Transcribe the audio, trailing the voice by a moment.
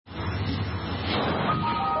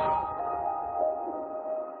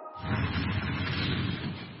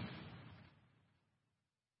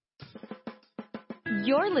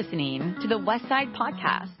You're listening to the Westside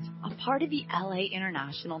Podcast, a part of the LA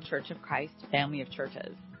International Church of Christ family of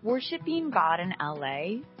churches, worshiping God in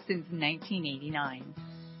LA since 1989.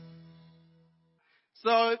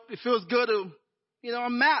 So it feels good to,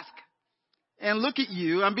 unmask and look at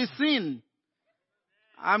you and be seen.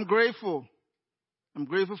 I'm grateful. I'm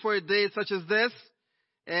grateful for a day such as this.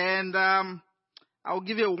 And I'll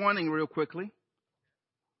give you a warning real quickly.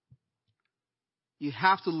 You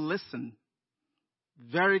have to listen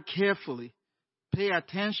very carefully. Pay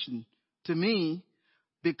attention to me,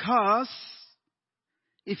 because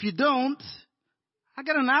if you don't, I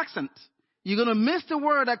got an accent. You're going to miss the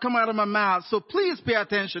word that come out of my mouth. So please pay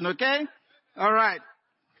attention, okay? All right.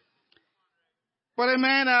 But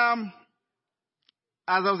amen,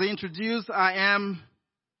 as I was introduced, I am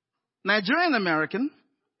Nigerian American.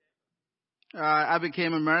 I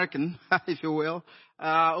became American, if you will,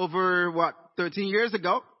 over 13 years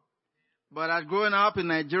ago. But I'd grown up in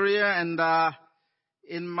Nigeria, and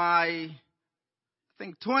in my,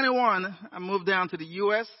 21, I moved down to the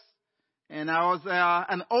U.S., and I was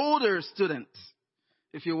an older student,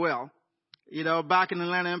 if you will, back in the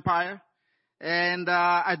Inland Empire. And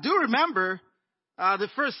I do remember the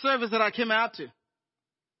first service that I came out to.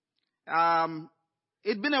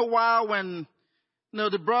 It'd been a while when,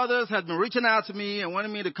 the brothers had been reaching out to me and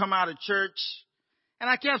wanted me to come out of church. And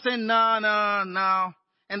I kept saying, no.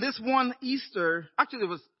 And this one Easter, actually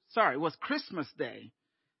it was Christmas Day.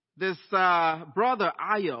 This brother,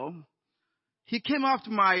 Ayo, he came up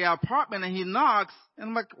to my apartment and he knocks. And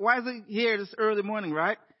I'm like, why is he here this early morning,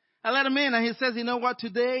 right? I let him in and he says, you know what,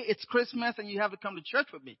 today it's Christmas and you have to come to church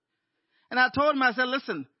with me. And I told him, I said,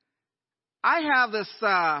 listen, I have this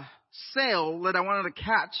sale that I wanted to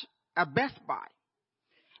catch at Best Buy.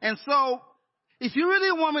 And so if you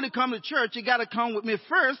really want me to come to church, you got to come with me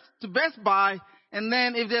first to Best Buy. And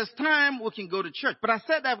then if there's time, we can go to church. But I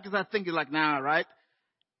said that because I think you're like, nah, right?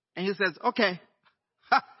 And he says, okay.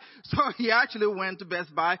 So he actually went to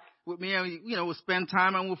Best Buy with me and, we spent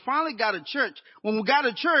time and we finally got to church. When we got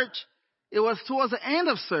to church, it was towards the end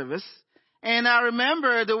of service. And I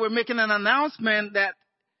remember they were making an announcement that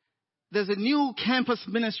there's a new campus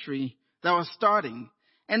ministry that was starting.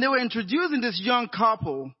 And they were introducing this young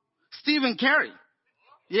couple, Steve and Carrie.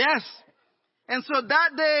 Yes. And so that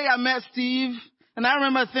day I met Steve, and I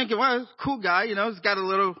remember thinking, well, he's a cool guy, he's got a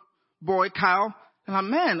little boy, Kyle. And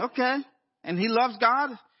I'm, man, okay. And he loves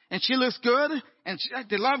God, and she looks good, and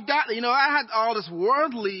they love God. I had all this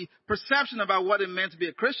worldly perception about what it meant to be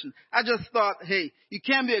a Christian. I just thought, hey, you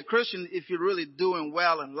can't be a Christian if you're really doing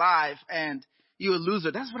well in life, and you're a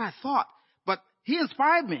loser. That's what I thought. But he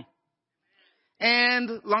inspired me. And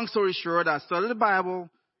long story short, I studied the Bible.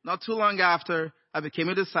 Not too long after, I became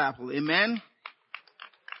a disciple. Amen.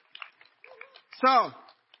 So,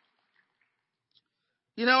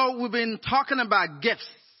 we've been talking about gifts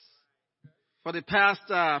for the past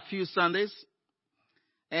few Sundays.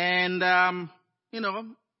 And, there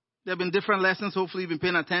have been different lessons. Hopefully you've been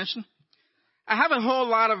paying attention. I have a whole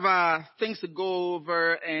lot of things to go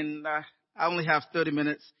over, and I only have 30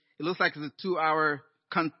 minutes. It looks like it's a 2-hour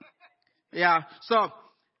yeah, so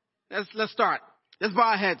let's start. Let's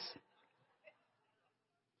bow our heads.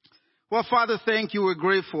 Well, Father, thank you. We're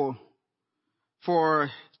grateful for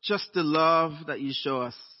just the love that you show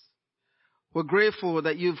us. We're grateful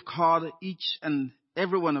that you've called each and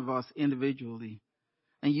every one of us individually.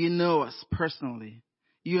 And you know us personally.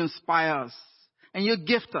 You inspire us. And you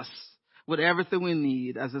gift us with everything we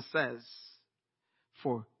need, as it says,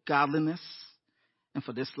 for godliness and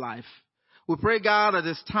for this life. We pray, God, that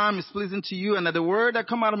this time is pleasing to you and that the word that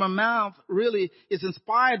come out of my mouth really is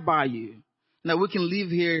inspired by you. And that we can leave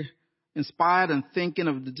here inspired and thinking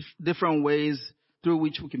of the different ways through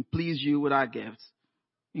which we can please you with our gifts.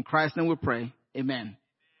 In Christ's name we pray. Amen.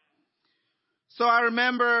 So I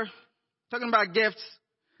remember talking about gifts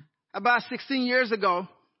about 16 years ago.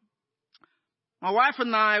 My wife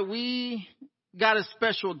and I, we got a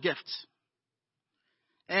special gift.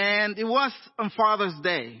 And it was on Father's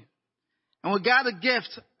Day. And we got a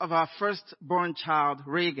gift of our firstborn child,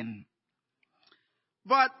 Reagan.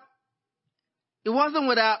 But it wasn't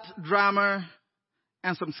without drama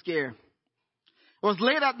and some scare. It was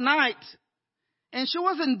late at night, and she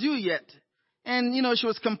wasn't due yet. And, she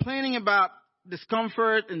was complaining about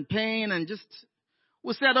discomfort and pain, and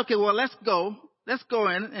we said, okay, well, let's go. Let's go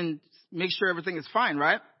in and make sure everything is fine,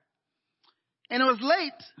 right? And it was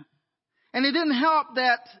late, and it didn't help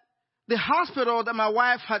that the hospital that my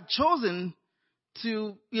wife had chosen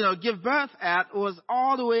to, give birth at was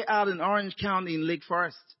all the way out in Orange County in Lake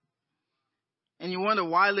Forest. And you wonder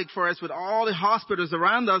why Lake Forest with all the hospitals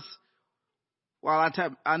around us. Well,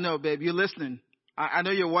 I know, babe, you're listening. I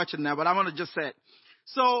know you're watching now, but I want to just say it.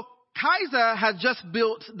 So Kaiser had just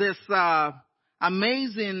built this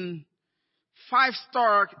amazing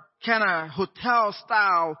 5-star kind of hotel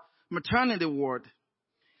style maternity ward.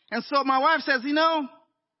 And so my wife says,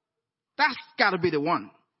 that's got to be the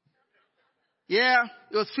one. Yeah,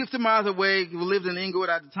 it was 50 miles away. We lived in Inglewood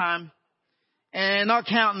at the time. And not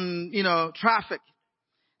counting, traffic.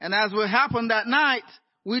 And as what happened that night,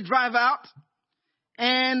 we drive out.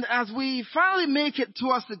 And as we finally make it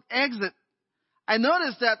towards the exit, I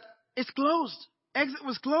noticed that it's closed. Exit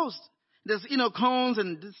was closed. There's, cones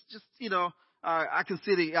and just, I can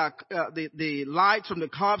see the lights from the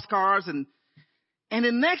cops' cars. And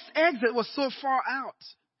the next exit was so far out.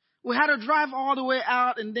 We had to drive all the way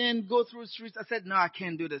out and then go through the streets. I said, no, I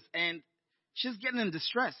can't do this. And she's getting in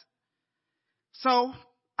distress. So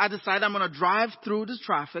I decided I'm going to drive through the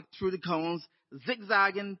traffic, through the cones,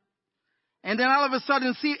 zigzagging. And then all of a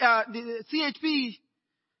sudden, the CHP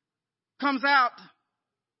comes out.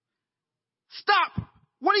 Stop!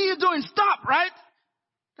 What are you doing? Stop, right?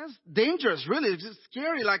 That's dangerous, really. It's just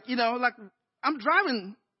scary. Like I'm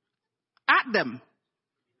driving at them.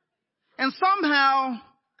 And somehow,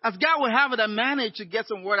 as God would have it, I managed to get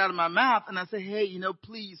some word out of my mouth. And I say, hey,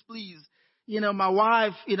 please. My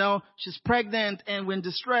wife, she's pregnant and we're in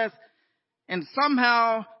distress. And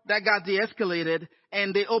somehow that got de-escalated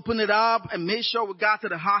and they opened it up and made sure we got to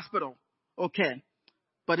the hospital. Okay.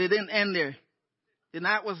 But it didn't end there. The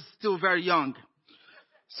night was still very young.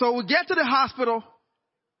 So we get to the hospital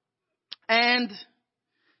and,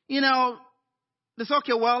 they said,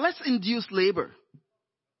 okay, well, let's induce labor,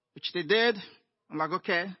 which they did. I'm like,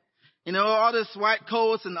 okay. All this white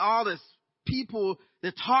coats and all this people,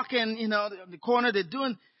 they're talking, in the corner, okay,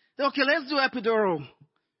 let's do epidural.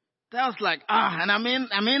 That was like, and I'm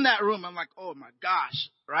in that room. I'm like, oh my gosh,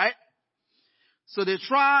 right? So they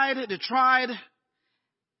tried,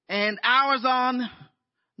 and hours on,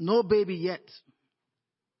 no baby yet.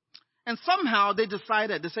 And somehow they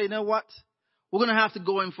decided, they say, you know what? We're going to have to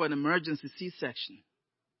go in for an emergency C-section.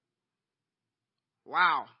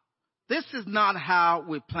 Wow. This is not how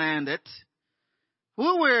we planned it. We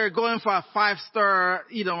were going for a 5-star,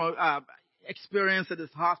 experience at this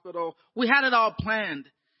hospital. We had it all planned.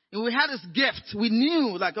 And we had this gift. We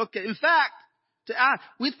knew, okay, in fact,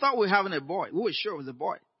 we thought we were having a boy. We were sure it was a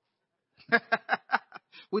boy.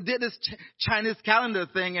 We did this Chinese calendar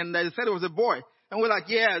thing and they said it was a boy. And we're like,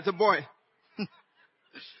 yeah, it's a boy.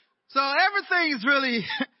 So everything is really,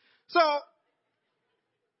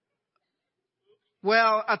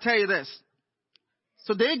 well, I'll tell you this.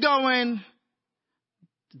 So they go in,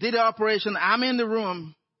 did the operation. I'm in the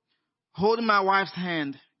room holding my wife's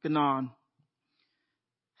hand, Ganon.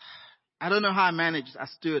 I don't know how I managed. I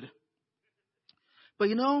stood. But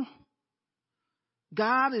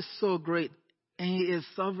God is so great and He is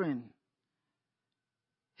sovereign.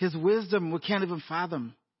 His wisdom we can't even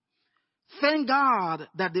fathom. Thank God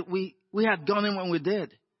that we had gone in when we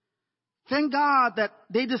did. Thank God that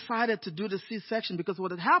they decided to do the C-section because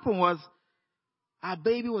what had happened was our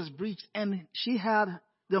baby was breached and she had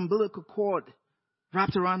the umbilical cord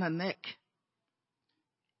wrapped around her neck.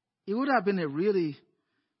 It would have been a really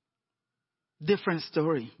different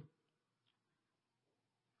story.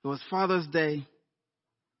 It was Father's Day,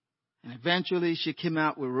 and eventually she came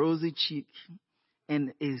out with rosy cheek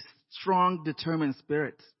and a strong, determined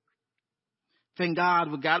spirit. Thank God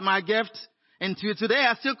we got my gift. And to today,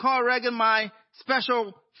 I still call Reagan my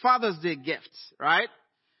special Father's Day gift, right?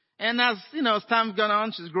 And as time's gone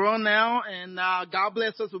on, she's grown now, and God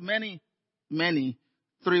bless us with many,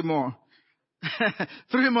 3 more.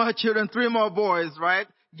 3 more children, 3 more boys, right?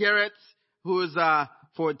 Garrett, who is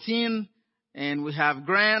 14, and we have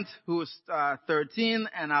Grant, who is 13,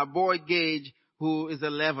 and our boy Gage, who is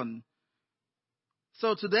 11.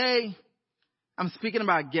 So today, I'm speaking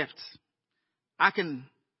about gifts. I can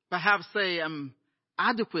perhaps say I'm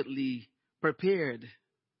adequately prepared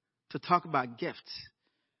to talk about gifts,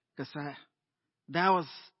 because that was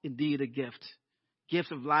indeed a gift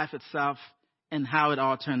of life itself and how it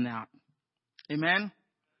all turned out. Amen?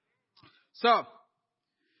 So,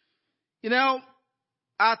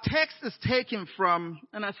 our text is taken from,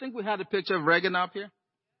 and I think we had a picture of Reagan up here.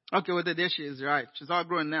 Okay, well, there she is, right. She's all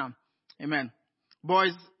grown now. Amen.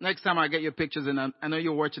 Boys, next time I get your pictures, and I know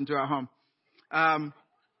you're watching too at home. Our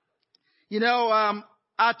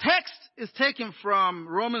text is taken from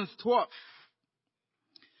Romans 12.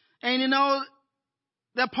 And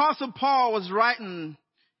the Apostle Paul was writing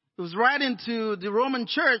to the Roman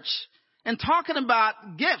church and talking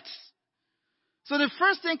about gifts. So the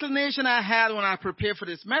first inclination I had when I prepared for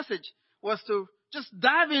this message was to just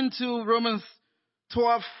dive into Romans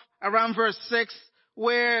 12 around verse 6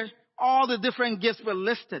 where all the different gifts were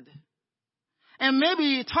listed. And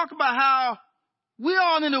maybe talk about how we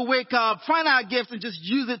all need to wake up, find our gifts, and just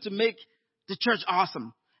use it to make the church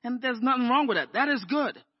awesome. And there's nothing wrong with that. That is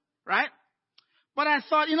good, right? But I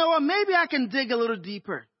thought, you know what, maybe I can dig a little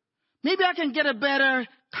deeper. Maybe I can get a better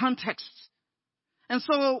context. And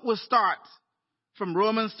so we'll start from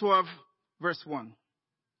Romans 12, verse 1.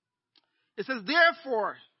 It says,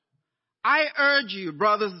 therefore, I urge you,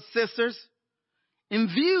 brothers and sisters, in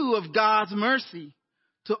view of God's mercy,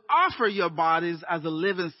 to offer your bodies as a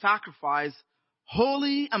living sacrifice,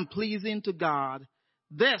 holy and pleasing to God.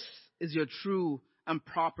 This is your true and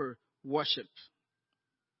proper worship.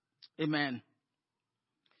 Amen.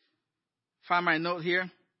 Find my note here.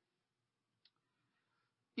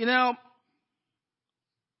 You know,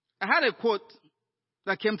 I had a quote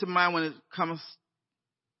that came to mind when it comes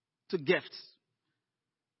to gifts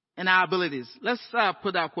and our abilities. Let's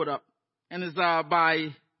put that quote up. And it's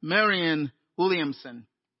by Marianne Williamson.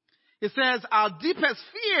 It says, our deepest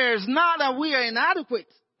fear is not that we are inadequate.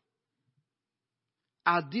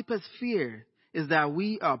 Our deepest fear is that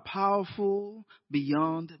we are powerful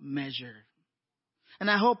beyond measure. And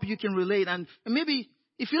I hope you can relate. And maybe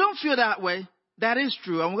if you don't feel that way, that is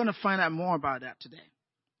true. And we're going to find out more about that today.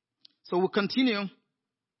 So we'll continue.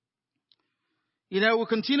 We'll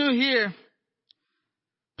continue here.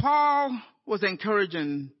 Paul was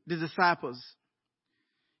encouraging the disciples.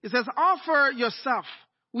 He says, offer yourself.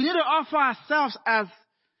 We need to offer ourselves as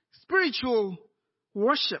spiritual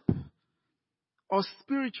worship or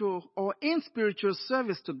spiritual or in spiritual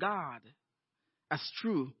service to God as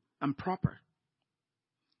true and proper.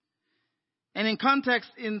 And in context,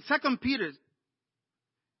 in 2 Peter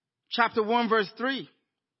chapter 1, verse 3, it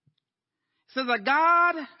says that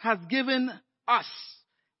God has given us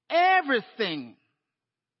everything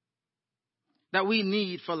that we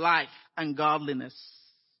need for life and godliness.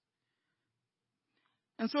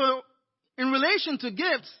 And so, in relation to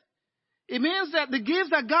gifts, it means that the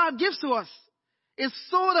gifts that God gives to us is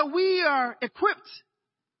so that we are equipped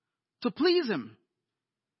to please Him.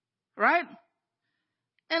 Right?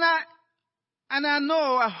 And I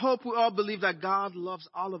know, I hope we all believe that God loves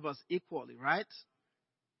all of us equally, right?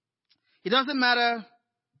 It doesn't matter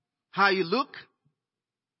how you look.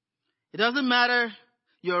 It doesn't matter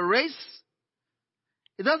your race.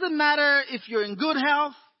 It doesn't matter if you're in good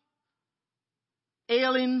health,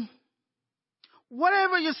 ailing,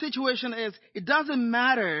 whatever your situation is, it doesn't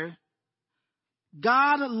matter.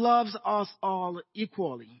 God loves us all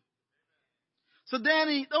equally. So then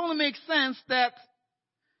it only makes sense that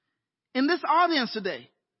in this audience today,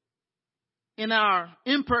 in our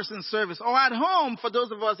in-person service, or at home for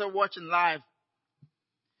those of us that are watching live,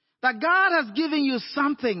 that God has given you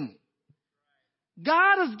something.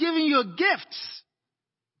 God has given you gifts.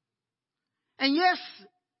 And yes,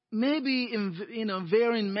 maybe in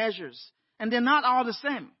varying measures. And they're not all the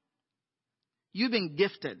same. You've been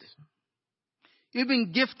gifted. You've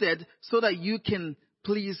been gifted so that you can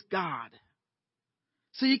please God.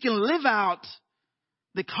 So you can live out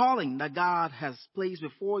the calling that God has placed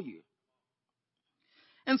before you.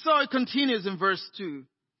 And so it continues in verse 2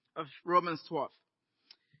 of Romans 12.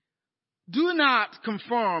 Do not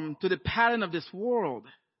conform to the pattern of this world,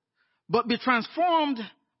 but be transformed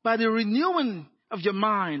by the renewing of your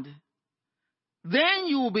mind. Then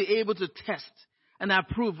you will be able to test and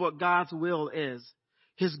approve what God's will is,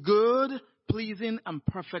 His good, pleasing, and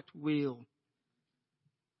perfect will.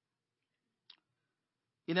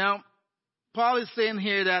 Paul is saying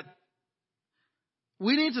here that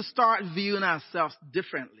we need to start viewing ourselves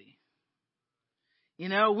differently. We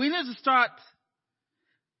need to start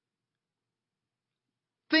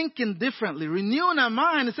thinking differently, renewing our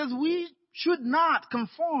mind. It says we should not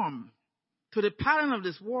conform to the pattern of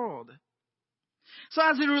this world. So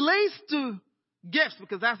as it relates to gifts,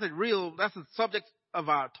 because that's the subject of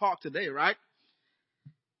our talk today, right?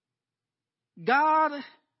 God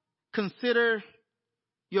consider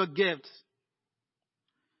your gifts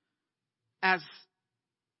as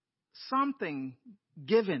something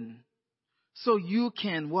given so you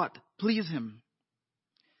can what? Please Him.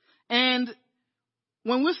 And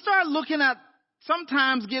when we start looking at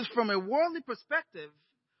sometimes gifts from a worldly perspective,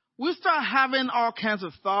 we start having all kinds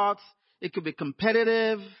of thoughts. It could be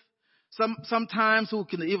competitive. Sometimes we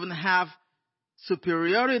can even have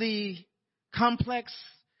superiority complex.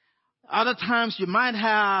 Other times you might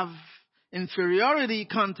have inferiority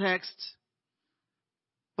context.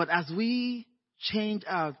 But as we change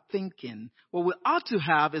our thinking, what we ought to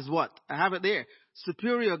have is what? I have it there.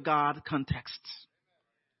 Superior God context.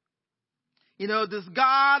 This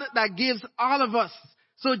God that gives all of us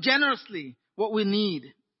so generously what we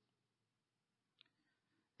need.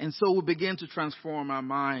 And so we begin to transform our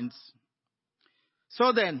minds.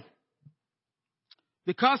 So then,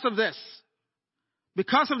 because of this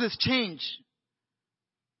change,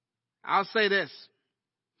 I'll say this.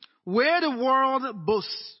 Where the world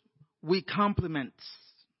boasts, we compliment.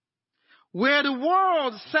 Where the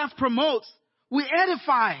world self-promotes, we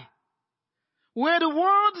edify. Where the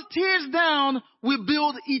world tears down, we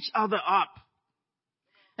build each other up.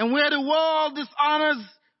 And where the world dishonors,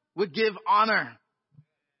 we give honor.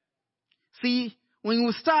 See, when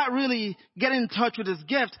we start really getting in touch with this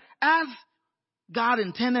gift as God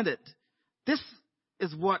intended it, this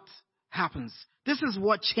is what happens. This is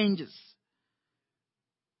what changes.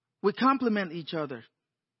 We complement each other.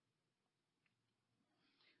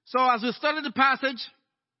 So as we study the passage,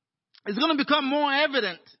 it's going to become more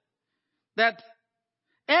evident that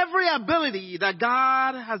every ability that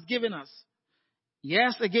God has given us,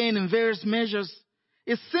 yes, again, in various measures,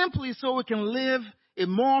 is simply so we can live a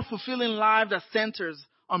more fulfilling life that centers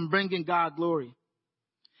on bringing God glory.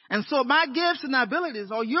 And so my gifts and abilities,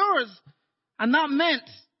 or yours, are not meant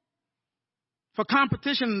for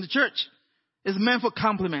competition in the church. It's meant for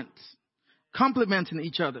complementing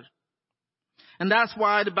each other. And that's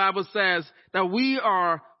why the Bible says that we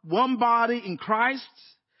are one body in Christ,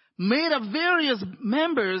 made of various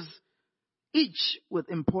members, each with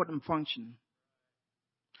important function.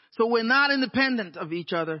 So we're not independent of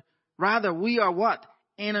each other. Rather, we are what?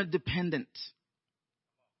 Interdependent.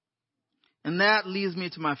 And that leads me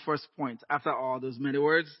to my first point after all those many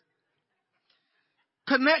words.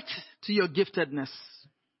 Connect to your giftedness.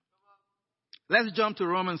 Let's jump to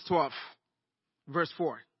Romans 12, verse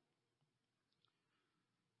 4.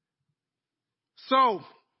 So,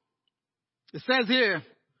 it says here,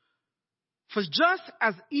 for just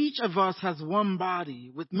as each of us has one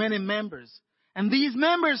body with many members, and these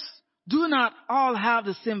members do not all have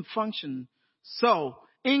the same function, so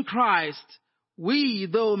in Christ, we,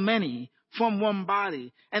 though many, form one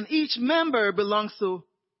body, and each member belongs to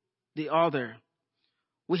the other.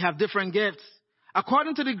 We have different gifts,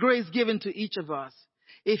 according to the grace given to each of us.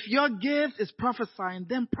 If your gift is prophesying,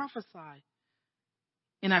 then prophesy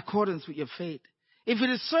in accordance with your faith. If it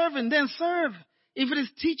is serving, then serve. If it is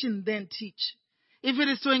teaching, then teach. If it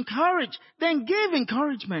is to encourage, then give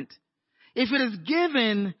encouragement. If it is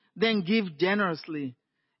giving, then give generously.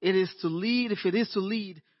 It is to lead. If it is to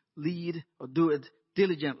lead, lead or do it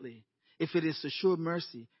diligently. If it is to show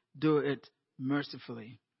mercy, do it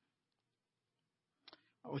mercifully.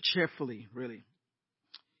 Or cheerfully, really.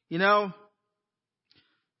 You know,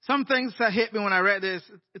 some things that hit me when I read this,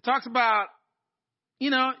 it talks about,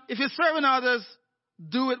 you know, if you're serving others,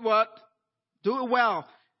 do it what? Do it well.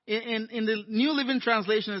 In the New Living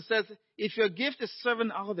Translation, it says, if your gift is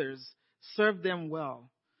serving others, serve them well.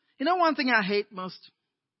 You know, one thing I hate most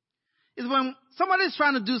is when somebody's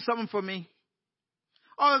trying to do something for me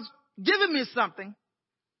or giving me something,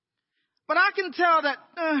 but I can tell that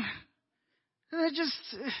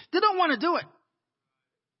they don't want to do it.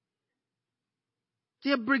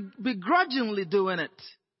 They're begrudgingly doing it.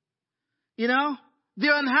 You know,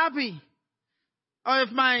 they're unhappy. Or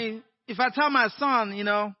if I tell my son, you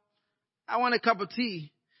know, I want a cup of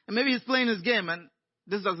tea, and maybe he's playing his game, and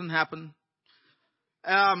this doesn't happen.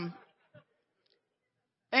 And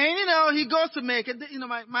you know, he goes to make it. You know,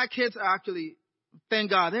 my kids are actually,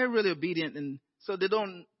 thank God, they're really obedient, and so they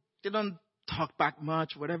don't talk back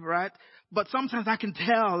much, whatever, right? But sometimes I can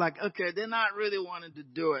tell, like, okay, they're not really wanting to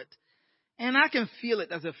do it. And I can feel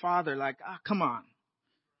it as a father, like, come on.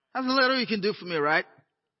 That's a little you can do for me, right?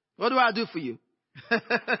 What do I do for you?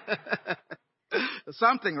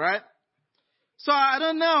 Something, right? So I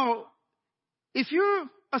don't know. If you're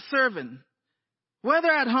a servant, whether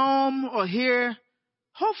at home or here,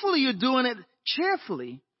 hopefully you're doing it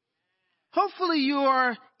cheerfully. Hopefully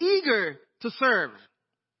you're eager to serve.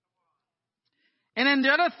 And then the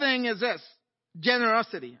other thing is this,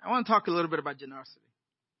 generosity. I want to talk a little bit about generosity.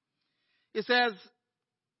 It says,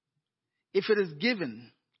 if it is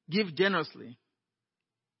given, give generously.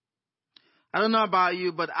 I don't know about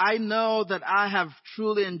you, but I know that I have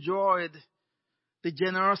truly enjoyed the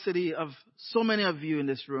generosity of so many of you in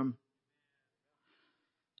this room.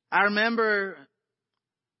 I remember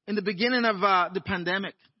in the beginning of the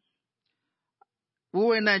pandemic, we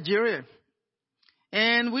were in Nigeria.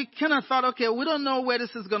 And we kind of thought, okay, we don't know where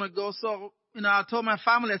this is going to go. So, you know, I told my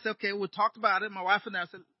family, I said, okay, we talked about it. My wife and I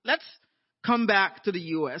said, let's come back to the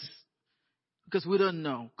U.S. because we don't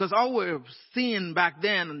know. Because all we were seeing back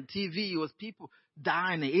then on TV was people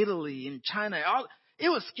dying in Italy, in China. It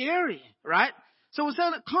was scary, right? So we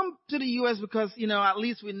said, come to the U.S. because, you know, at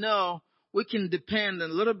least we know we can depend a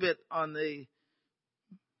little bit on the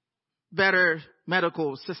better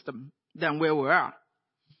medical system than where we are.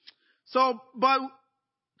 So, but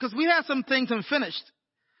because we had some things unfinished,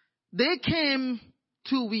 they came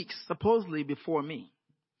 2 weeks supposedly before me.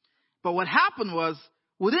 But what happened was,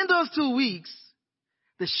 within those 2 weeks,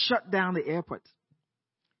 they shut down the airport.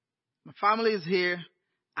 My family is here.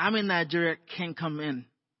 I'm in Nigeria, can't come in.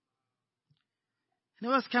 And it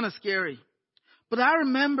was kind of scary. But I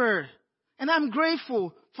remember, and I'm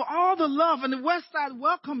grateful for all the love and the West Side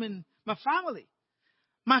welcoming my family.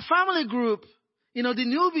 My family group, the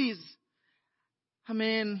newbies,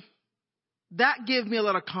 that gave me a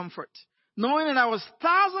lot of comfort. Knowing that I was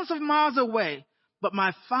thousands of miles away, but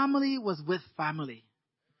my family was with family.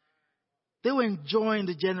 They were enjoying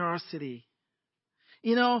the generosity.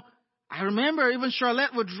 I remember even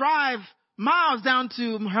Charlotte would drive miles down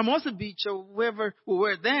to Hermosa Beach or wherever we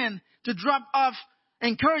were then to drop off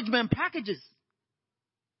encouragement packages.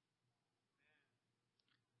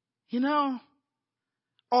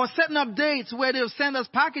 Or setting up dates where they'll send us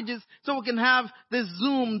packages so we can have this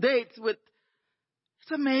Zoom dates with.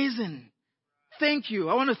 It's amazing. Thank you.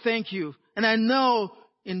 I want to thank you. And I know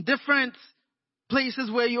in different places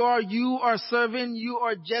where you are serving, you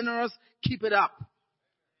are generous. Keep it up.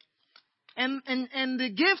 And the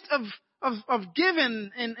gift of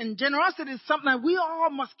giving and generosity is something that we all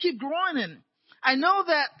must keep growing in. I know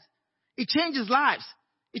that it changes lives.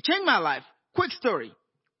 It changed my life. Quick story.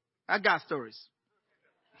 I got stories.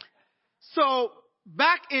 So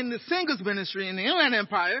back in the singles ministry in the Inland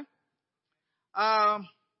Empire, a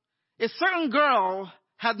certain girl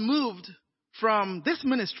had moved from this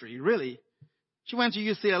ministry, really. She went to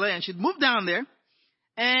UCLA and she'd moved down there.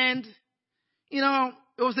 And,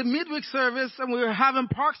 it was a midweek service and we were having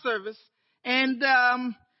park service. And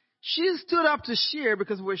she stood up to share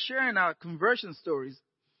because we were sharing our conversion stories.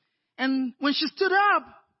 And when she stood up,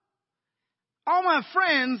 all my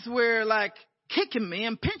friends were like kicking me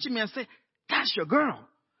and pinching me and saying, "That's your girl."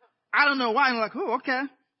 I don't know why. I'm like, "Oh, okay."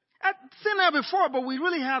 I'd seen her before, but we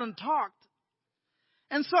really hadn't talked.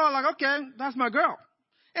 And so I'm like, "Okay, that's my girl."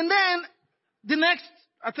 And then the next,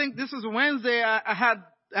 I think this was Wednesday, I had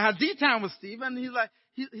D-Town with Steve, and he's like,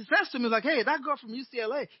 he says to me, like, "Hey, that girl from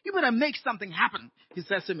UCLA, you better make something happen." He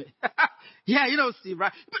says to me. Yeah, Steve,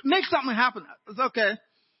 right? But make something happen. It's okay.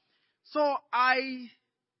 So I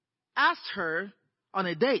asked her on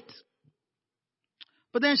a date.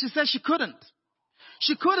 But then she said she couldn't.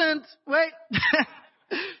 She couldn't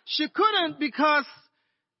because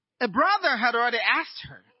a brother had already asked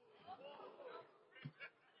her.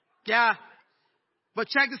 Yeah. But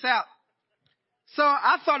check this out. So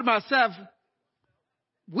I thought to myself,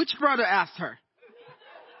 which brother asked her?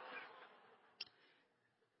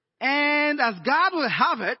 And as God will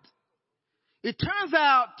have it, it turns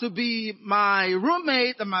out to be my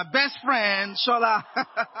roommate and my best friend, Shola.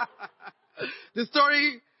 The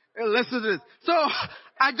story, listen to this. So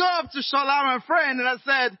I go up to Shola, my friend, and I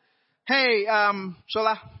said, "Hey,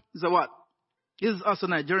 Shola." He said, "What?" He's also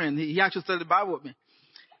Nigerian. He actually studied the Bible with me.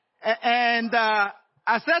 And I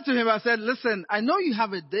said to him, "Listen, I know you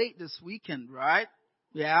have a date this weekend, right?"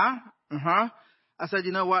 "Yeah." "Uh-huh." I said,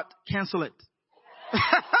 "You know what? Cancel it."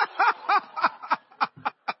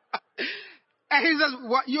 And he says,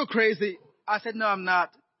 "What? You're crazy." I said, "No, I'm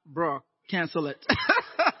not. Bro, cancel it."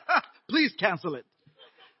 Please cancel it.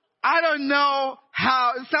 I don't know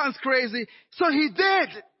how. It sounds crazy. So he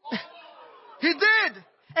did. He did.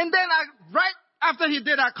 And then right after he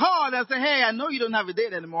did, I called and I said, "Hey, I know you don't have a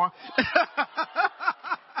date anymore."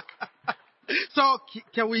 So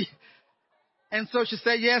can we? And so she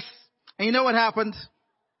said yes. And you know what happened?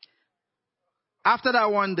 After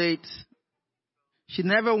that one date, she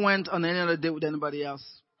never went on any other date with anybody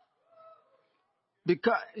else.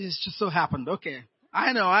 Because it just so happened. Okay.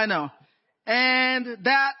 I know. And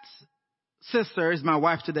that sister is my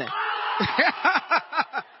wife today.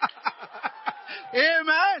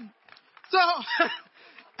 Amen. So,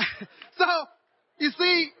 you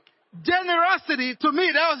see, generosity, to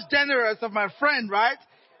me, that was generous of my friend, right?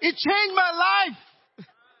 It changed my life.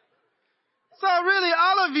 So really,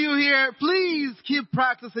 all of you here, please keep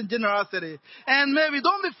practicing generosity. And maybe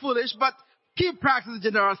don't be foolish, but keep practicing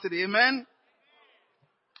generosity. Amen.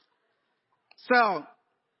 So,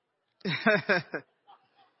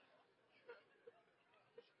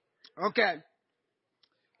 okay.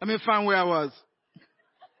 Let me find where I was.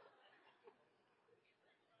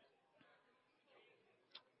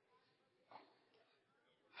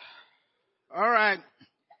 All right.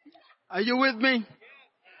 Are you with me?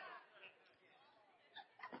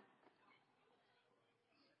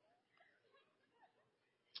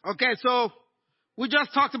 Okay, so we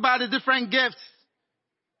just talked about the different gifts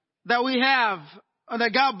that we have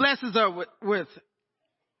that God blesses her with.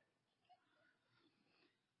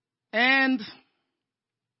 And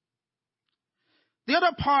the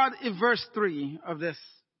other part is verse 3 of this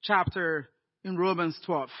chapter in Romans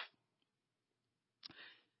 12.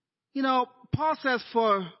 Paul says,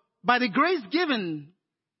 "For by the grace given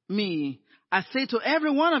me, I say to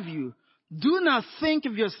every one of you, do not think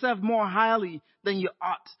of yourself more highly than you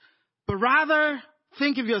ought, but rather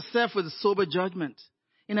think of yourself with sober judgment,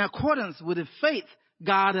 in accordance with the faith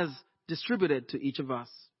God has distributed to each of us."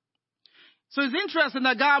 So it's interesting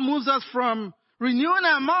that God moves us from renewing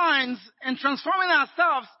our minds and transforming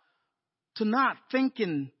ourselves to not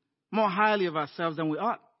thinking more highly of ourselves than we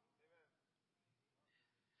ought.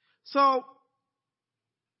 So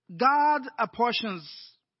God apportions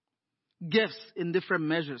gifts in different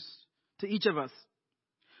measures to each of us.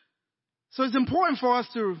 So it's important for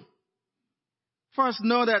us to first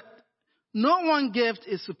know that no one gift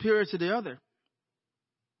is superior to the other.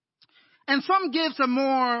 And some gifts are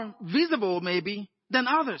more visible, maybe, than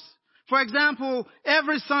others. For example,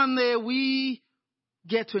 every Sunday we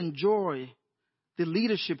get to enjoy the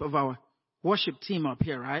leadership of our worship team up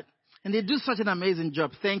here, right? And they do such an amazing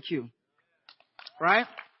job. Thank you. Right?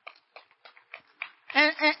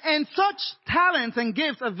 And such talents and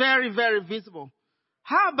gifts are very, very visible.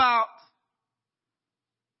 How about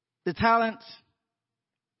the talent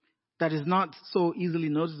that is not so easily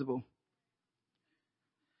noticeable?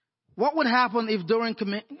 What would happen if during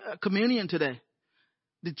communion today,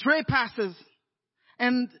 the tray passes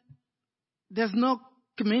and there's no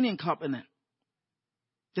communion cup in it?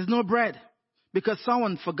 There's no bread because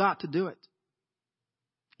someone forgot to do it.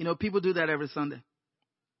 People do that every Sunday.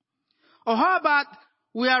 Or how about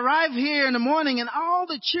we arrive here in the morning and all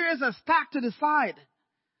the chairs are stacked to the side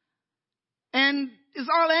and it's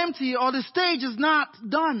all empty or the stage is not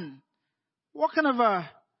done? What kind of a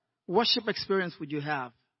worship experience would you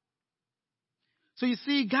have? So you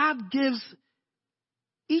see, God gives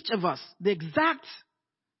each of us the exact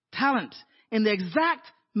talent in the exact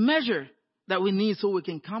measure that we need so we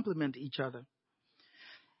can complement each other.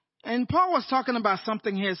 And Paul was talking about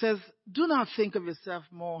something here. He says, do not think of yourself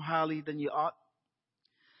more highly than you ought.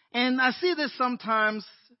 And I see this sometimes,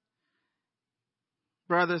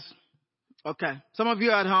 brothers. Okay, some of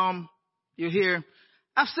you at home, you're here.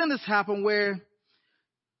 I've seen this happen where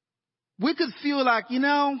we could feel like,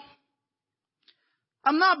 I'm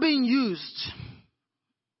not being used.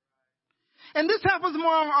 And this happens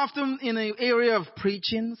more often in the area of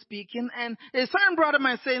preaching, speaking. And a certain brother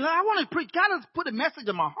might say, "No, I want to preach. God has put a message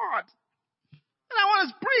in my heart. And I want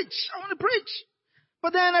to preach.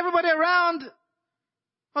 But then everybody around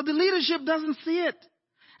or the leadership doesn't see it.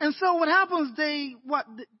 And so what happens, they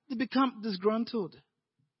become disgruntled.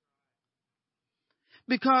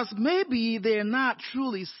 Because maybe they're not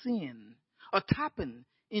truly seeing or tapping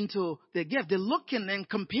into their gift. They're looking and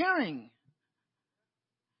comparing.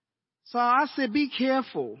 So I say, be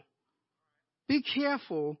careful. Be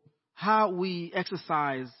careful how we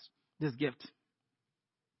exercise this gift.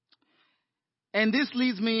 And this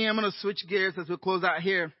leads me, I'm going to switch gears as we close out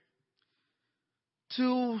here,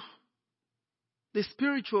 to the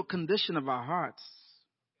spiritual condition of our hearts.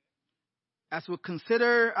 As we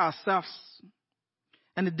consider ourselves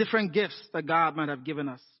and the different gifts that God might have given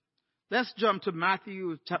us. Let's jump to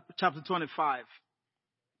Matthew chapter 25.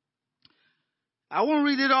 I won't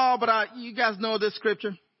read it all, but you guys know this scripture.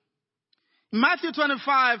 In Matthew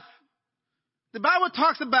 25, the Bible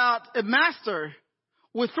talks about a master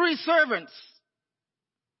with 3 servants.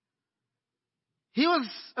 He was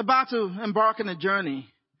about to embark on a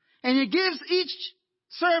journey, and he gives each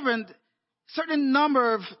servant a certain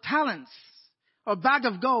number of talents, or bag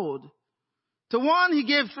of gold. To one he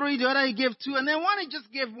gave 3, the other he gave 2, and then one he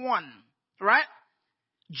just gave 1, right?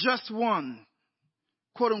 Just 1.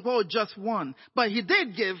 Quote unquote, just 1. But he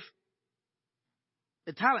did give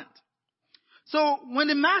a talent. So when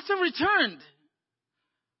the master returned,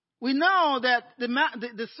 we know that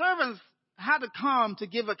the servants had to come to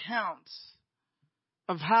give accounts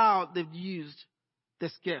of how they've used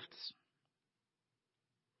this gift.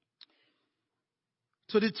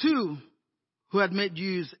 So the 2 who had made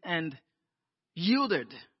use and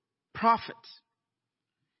yielded profit.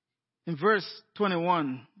 In verse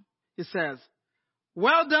 21, it says,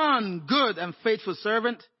 "Well done, good and faithful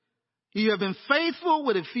servant. You have been faithful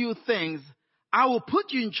with a few things. I will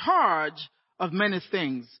put you in charge of many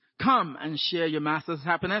things. Come and share your master's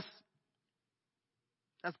happiness."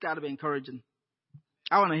 That's got to be encouraging.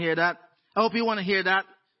 I want to hear that. I hope you want to hear that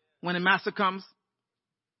when the master comes.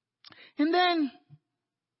 And then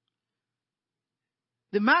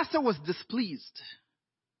the master was displeased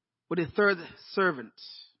with the 3rd servant.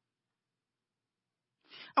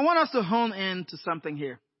 I want us to hone in to something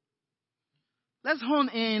here. Let's hone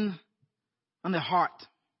in on the heart.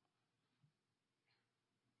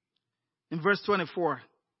 In verse 24.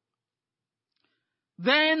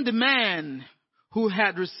 Then the man who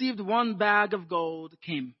had received 1 bag of gold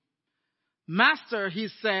came. Master, he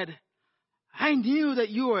said, I knew that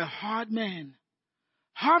you are a hard man,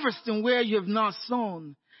 harvesting where you have not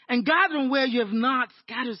sown, and gathering where you have not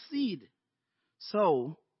scattered seed.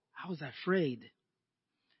 So I was afraid,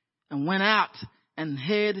 and went out and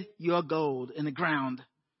hid your gold in the ground.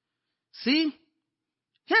 See,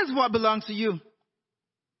 here's what belongs to you.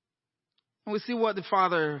 And we see what the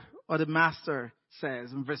father or the master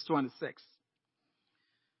says in verse 26.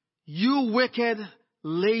 You wicked,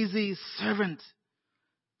 lazy servant.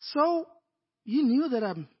 So you knew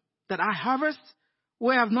that I harvest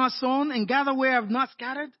where I have not sown and gather where I have not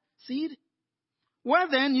scattered seed? Well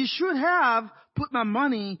then, you should have put my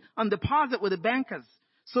money on deposit with the bankers,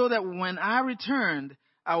 so that when I returned,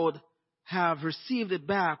 I would have received it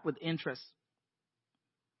back with interest.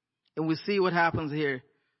 And we see what happens here.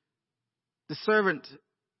 The servant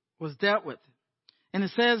was dealt with. And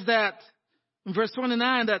it says that in verse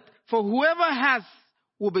 29 that for whoever has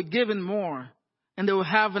will be given more, and they will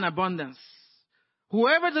have an abundance.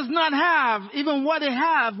 Whoever does not have, even what they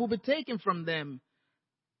have will be taken from them.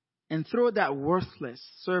 And throw that worthless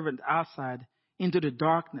servant outside into the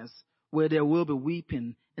darkness, where there will be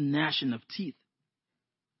weeping and gnashing of teeth.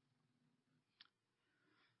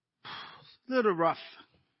 A little rough.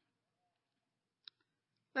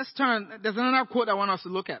 Let's turn. There's another quote I want us to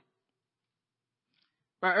look at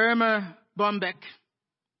by Irma Bombeck.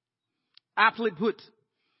 Aptly put,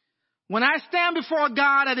 when I stand before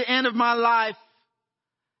God at the end of my life,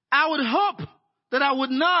 I would hope that I would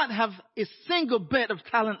not have a single bit of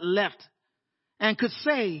talent left and could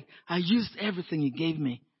say, I used everything you gave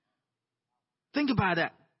me. Think about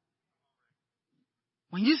that.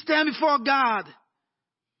 When you stand before God,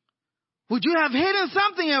 would you have hidden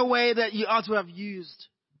something away that you ought to have used?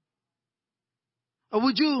 Or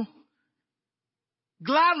would you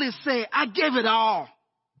gladly say, I gave it all.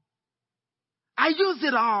 I used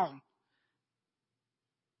it all.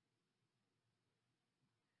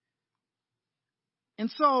 And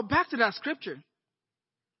so back to that scripture.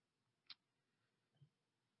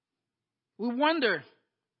 We wonder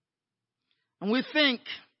and we think,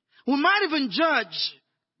 we might even judge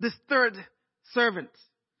this third servant.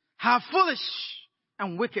 How foolish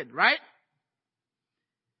and wicked, right?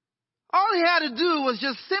 All he had to do was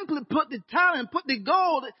just simply put the talent, put the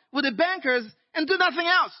gold with the bankers and do nothing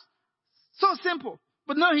else. So simple.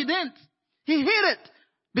 But no, he didn't. He hid it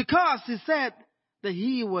because he said that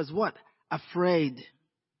he was what? Afraid.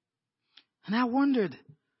 And I wondered,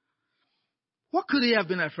 what could he have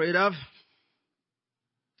been afraid of?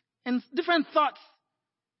 And different thoughts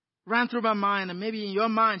ran through my mind, and maybe in your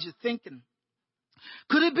mind you're thinking,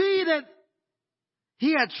 could it be that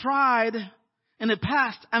he had tried in the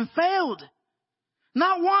past and failed?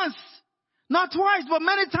 Not once, not twice, but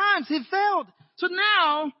many times he failed. So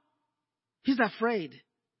now he's afraid.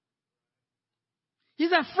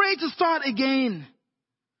 He's afraid to start again.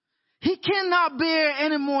 He cannot bear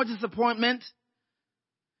any more disappointment.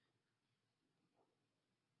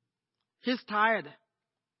 He's tired.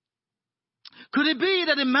 Could it be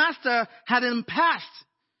that the master had in the past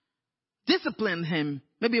disciplined him,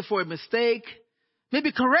 maybe for a mistake,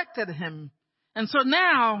 maybe corrected him? And so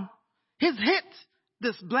now he's hit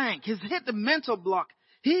this blank. He's hit the mental block.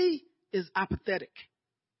 He is apathetic.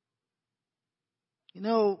 You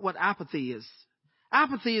know what apathy is?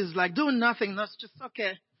 Apathy is like doing nothing. That's just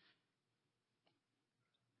okay.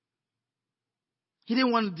 He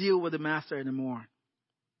didn't want to deal with the master anymore.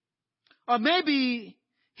 Or maybe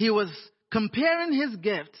he was comparing his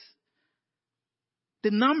gifts,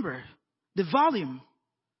 the number, the volume,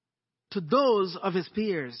 to those of his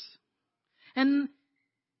peers. And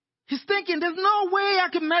he's thinking, there's no way I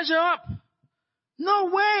can measure up. No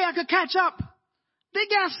way I could catch up. They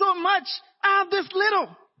got so much, I have this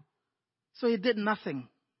little. So he did nothing.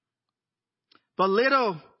 But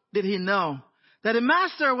little did he know that the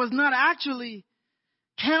master was not actually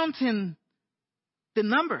counting the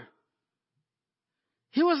number.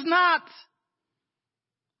 He was not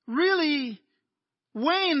really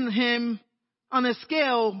weighing him on a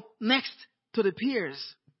scale next to the peers.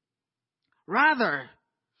 Rather,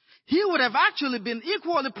 he would have actually been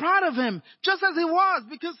equally proud of him, just as he was,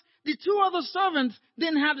 because the two other servants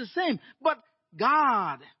didn't have the same. But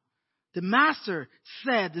God, the master,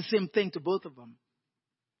 said the same thing to both of them.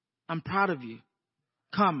 I'm proud of you.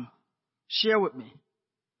 Come, share with me.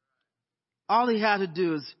 All he had to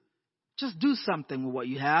do is just do something with what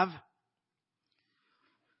you have.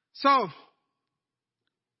 So,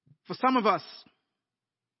 for some of us,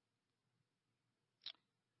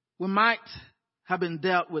 we might have been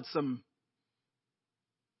dealt with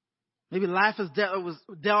maybe life has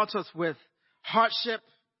dealt us with hardship,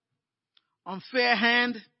 unfair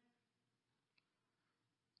hand.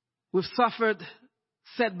 We've suffered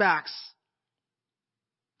setbacks,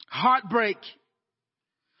 heartbreak,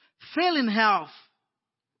 failing health,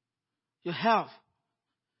 your health.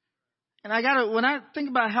 And when I think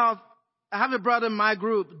about health, I have a brother in my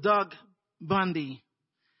group, Doug Bundy.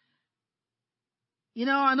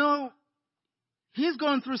 I know he's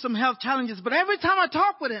going through some health challenges, but every time I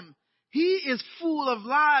talk with him, he is full of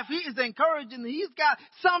life. He is encouraging. He's got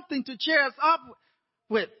something to cheer us up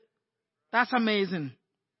with. That's amazing.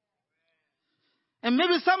 And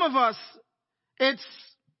maybe some of us, it's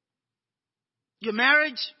your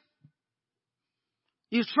marriage.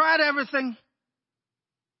 You've tried everything.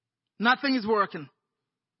 Nothing is working.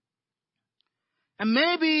 And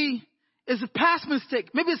maybe it's a past mistake.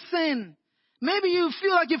 Maybe it's sin. Maybe you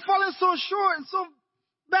feel like you're falling so short and so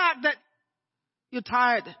back that you're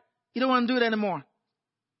tired. You don't want to do it anymore.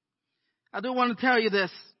 I do want to tell you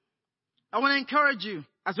this. I want to encourage you.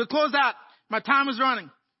 As we close out, my time is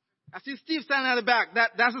running. I see Steve standing at the back.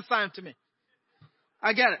 That's a sign to me.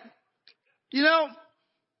 I get it.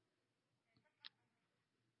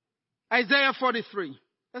 Isaiah 43.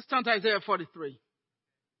 Let's turn to Isaiah 43.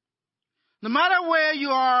 No matter where you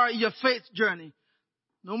are in your faith journey,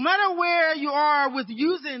 no matter where you are with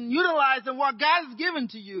utilizing what God has given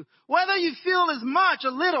to you, whether you feel as much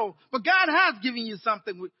or little, but God has given you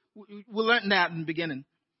something. We learned that in the beginning.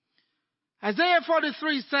 Isaiah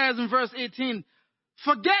 43 says in verse 18,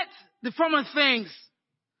 forget the former things.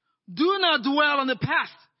 Do not dwell on the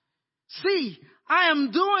past. See, I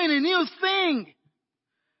am doing a new thing.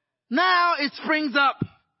 Now it springs up.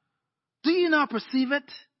 Do you not perceive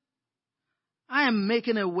it? I am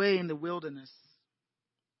making a way in the wilderness.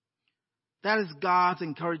 That is God's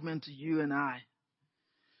encouragement to you and I.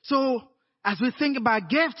 So, as we think about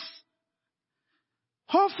gifts,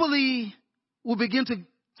 hopefully we'll begin to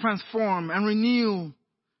transform and renew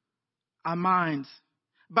our minds.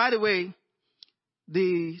 By the way,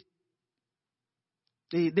 the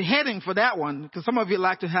heading for that one, because some of you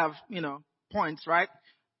like to have, points, right?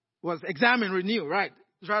 Was examine, renew, right?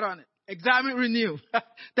 It's right on it. Examine, renew.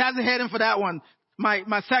 That's the heading for that one.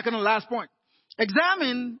 My second and last point.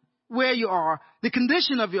 Examine where you are, the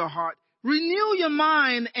condition of your heart. Renew your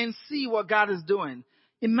mind and see what God is doing.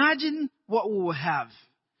 Imagine what we will have.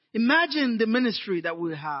 Imagine the ministry that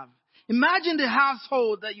we'll have. Imagine the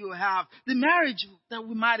household that you will have. The marriage that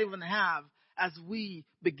we might even have as we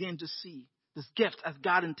begin to see this gift as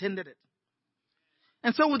God intended it.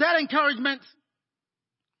 And so with that encouragement,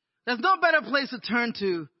 there's no better place to turn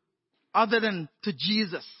to other than to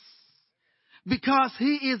Jesus. Because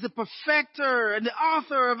He is the perfecter and the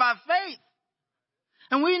author of our faith.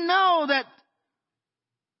 And we know that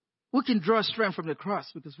we can draw strength from the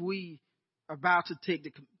cross because we are about to take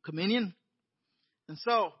the communion. And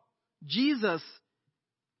so, Jesus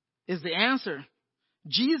is the answer.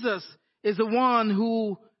 Jesus is the one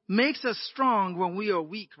who makes us strong when we are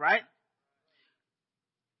weak, right?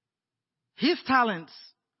 His talents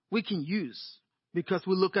we can use because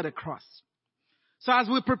we look at a cross. So as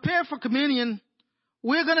we prepare for communion,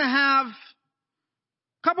 we're going to have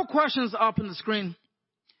a couple questions up on the screen.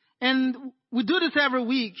 And we do this every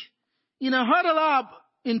week. Huddle up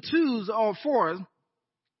in twos or fours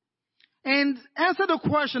and answer the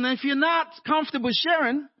question. And if you're not comfortable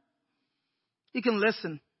sharing, you can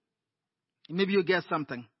listen. Maybe you'll get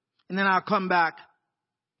something. And then I'll come back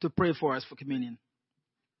to pray for us for communion.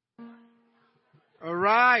 All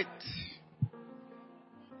right.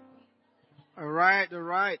 All right.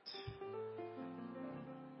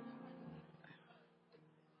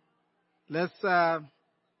 Let's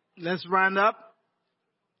round up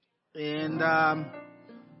and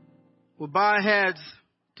we'll bow our heads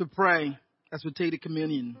to pray as we take the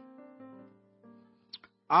communion.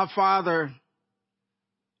 Our Father,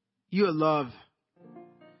 You are love.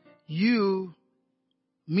 You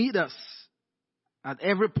meet us at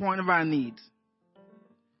every point of our needs.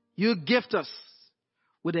 You gift us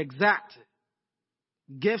with exact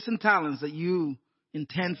gifts and talents that You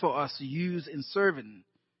intend for us to use in serving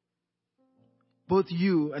both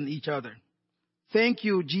You and each other. Thank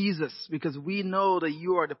You, Jesus, because we know that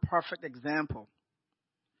You are the perfect example.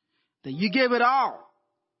 That You gave it all.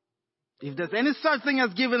 If there's any such thing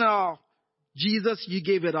as giving it all, Jesus, You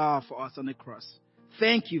gave it all for us on the cross.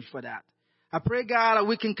 Thank You for that. I pray, God, that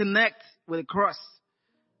we can connect with the cross.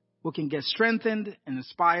 We can get strengthened and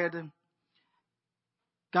inspired.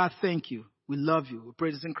 God, thank You We love you. We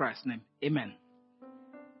pray this in Christ's name. Amen.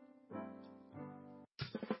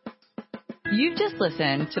 You've just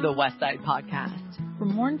listened to the Westside Podcast. For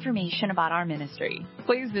more information about our ministry,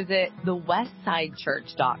 please visit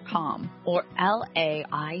thewestsidechurch.com or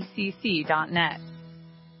laicc.net.